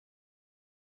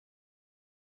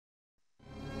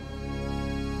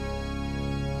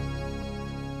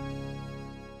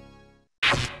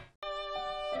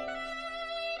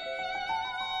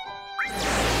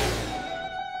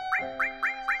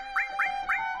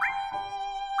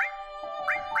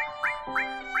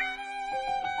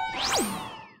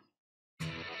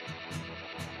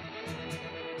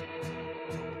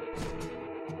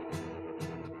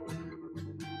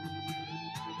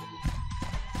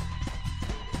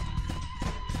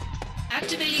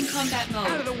Activating combat mode.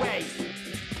 Out of the way!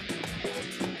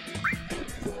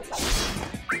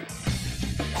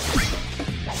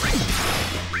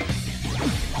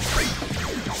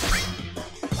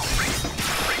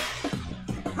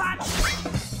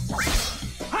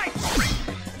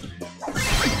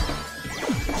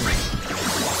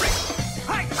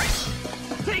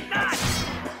 Take that!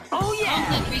 Oh yeah!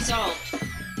 Conflict resolved.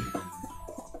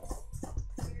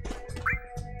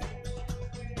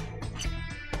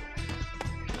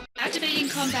 Activating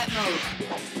combat mode.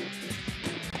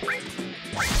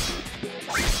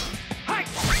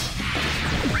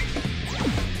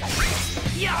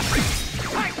 Yeah!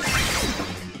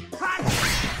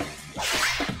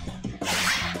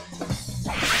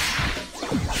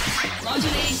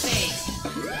 Modulating phase.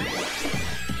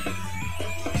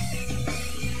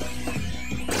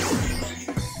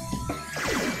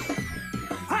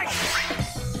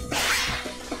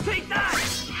 Take that!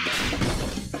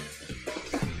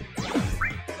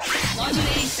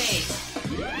 Modulating phase.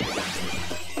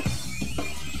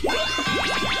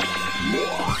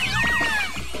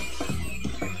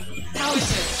 Power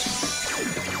surge.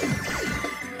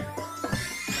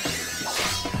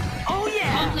 Oh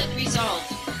yeah! Conflict resolved.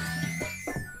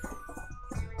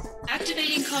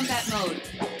 Activating combat mode.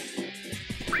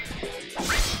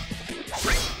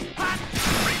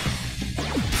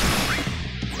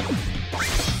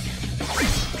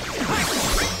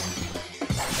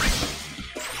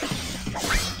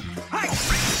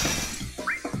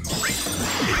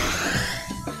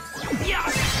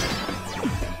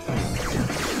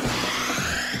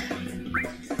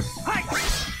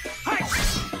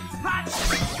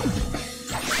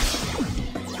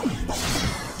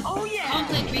 Oh yeah!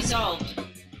 Conflict resolved.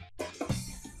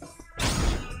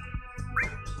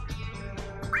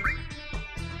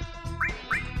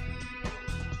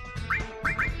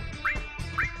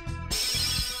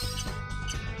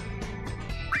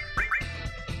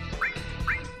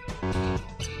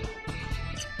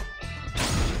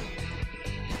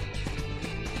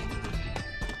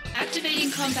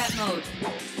 Activating combat mode.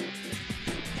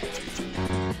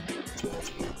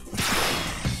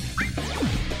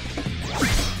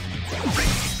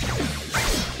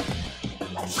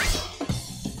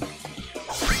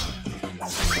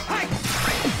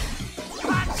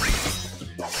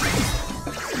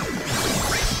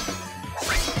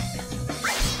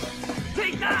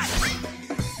 Take that!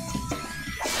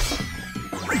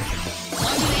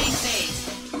 Modulating phase.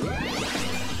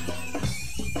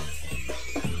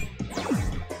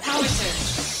 Power surge.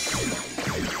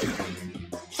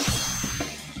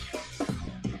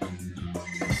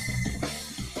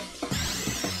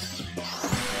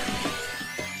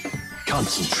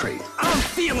 Concentrate. I'm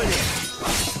feeling it!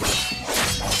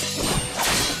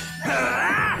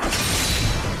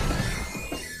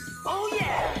 Oh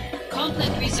yeah!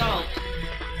 Conflict resolved.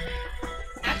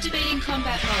 Activating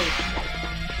combat mode.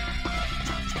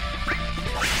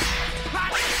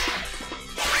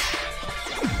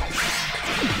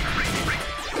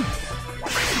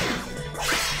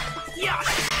 Yeah!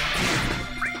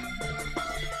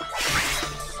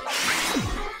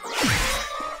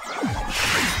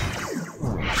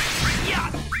 Yeah!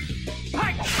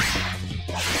 Hi!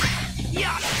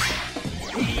 Yeah!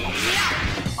 Yeah!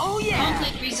 Oh yeah!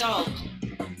 Conflict resolved.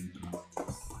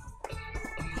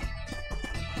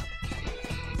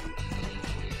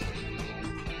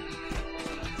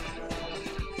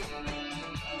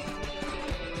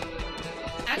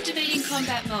 Activating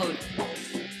combat mode.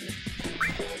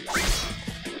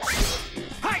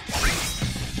 Hi!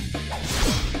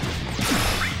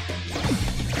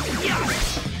 Yeah!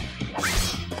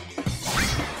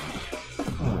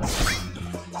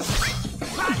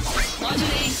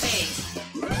 Modulating phase.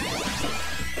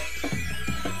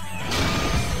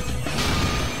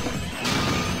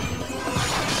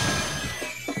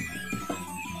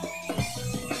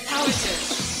 Power surge.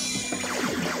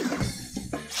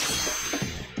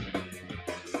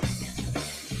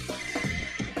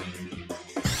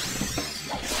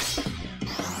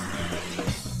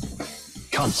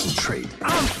 Concentrate.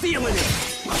 I'm feeling it!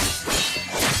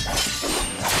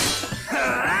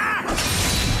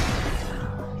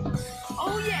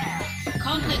 Oh yeah!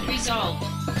 Conflict resolved.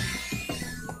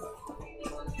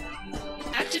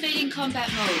 Activating combat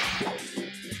mode.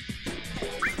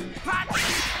 Hot!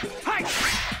 Hi!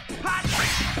 Hot!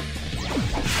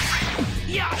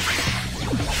 Yeah!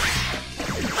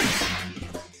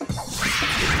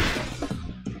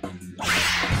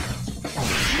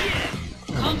 Yeah!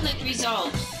 Conflict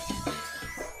resolved.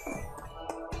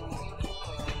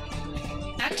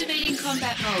 Activating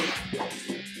combat mode.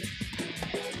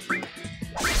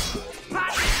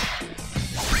 Hot!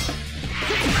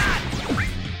 Take that!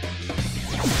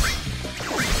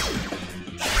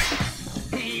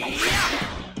 Yeah!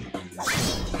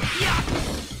 Yeah!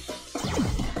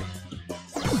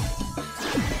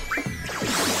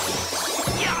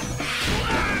 Yeah!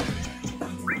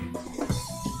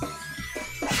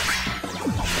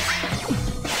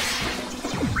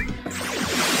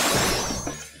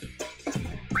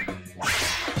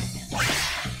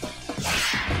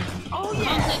 Oh yeah!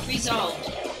 Conflict resolved.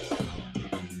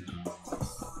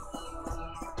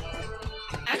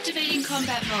 Activating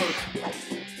combat mode.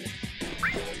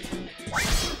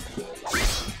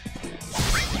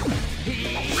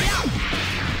 Yeah!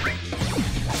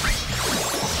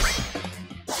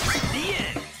 The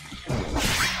end!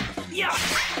 Yeah!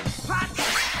 Hot!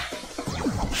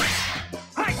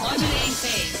 Hi! Modulating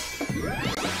phase.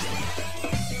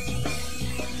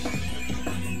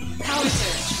 Power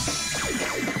surge.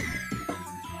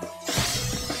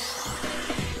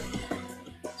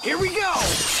 Here we go!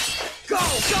 Go,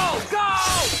 go, go!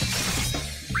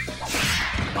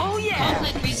 Oh yeah!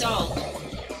 Conflict resolved.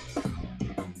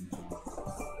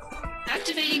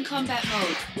 Activating combat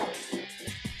mode.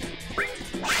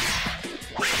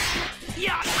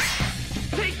 Yeah!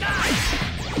 Take that!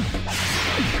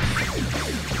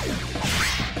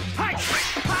 Hi!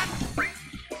 Hot!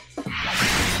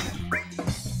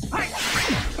 Hi!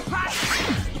 Hot!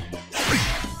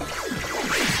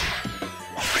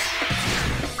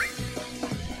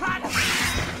 Hot!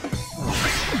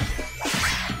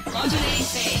 Modulating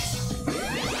phase.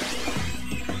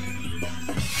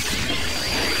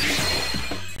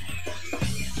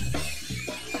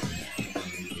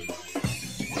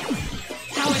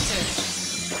 Power surge.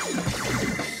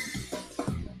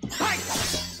 Hi!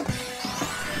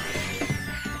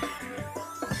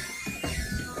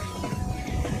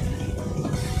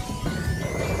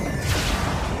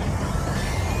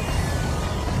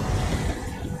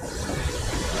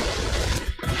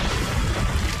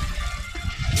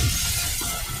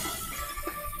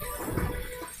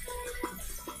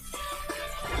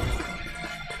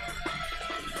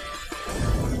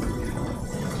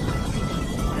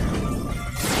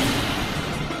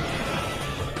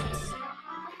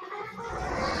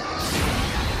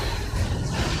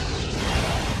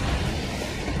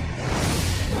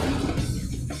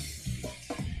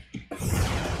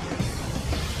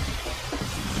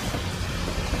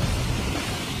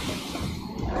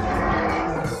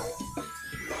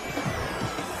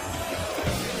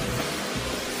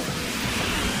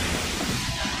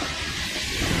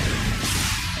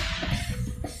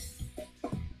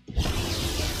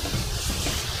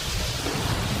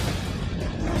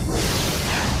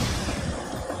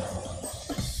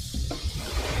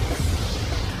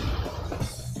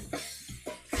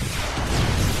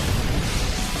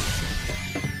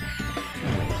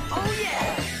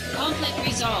 Conflict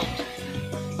resolved.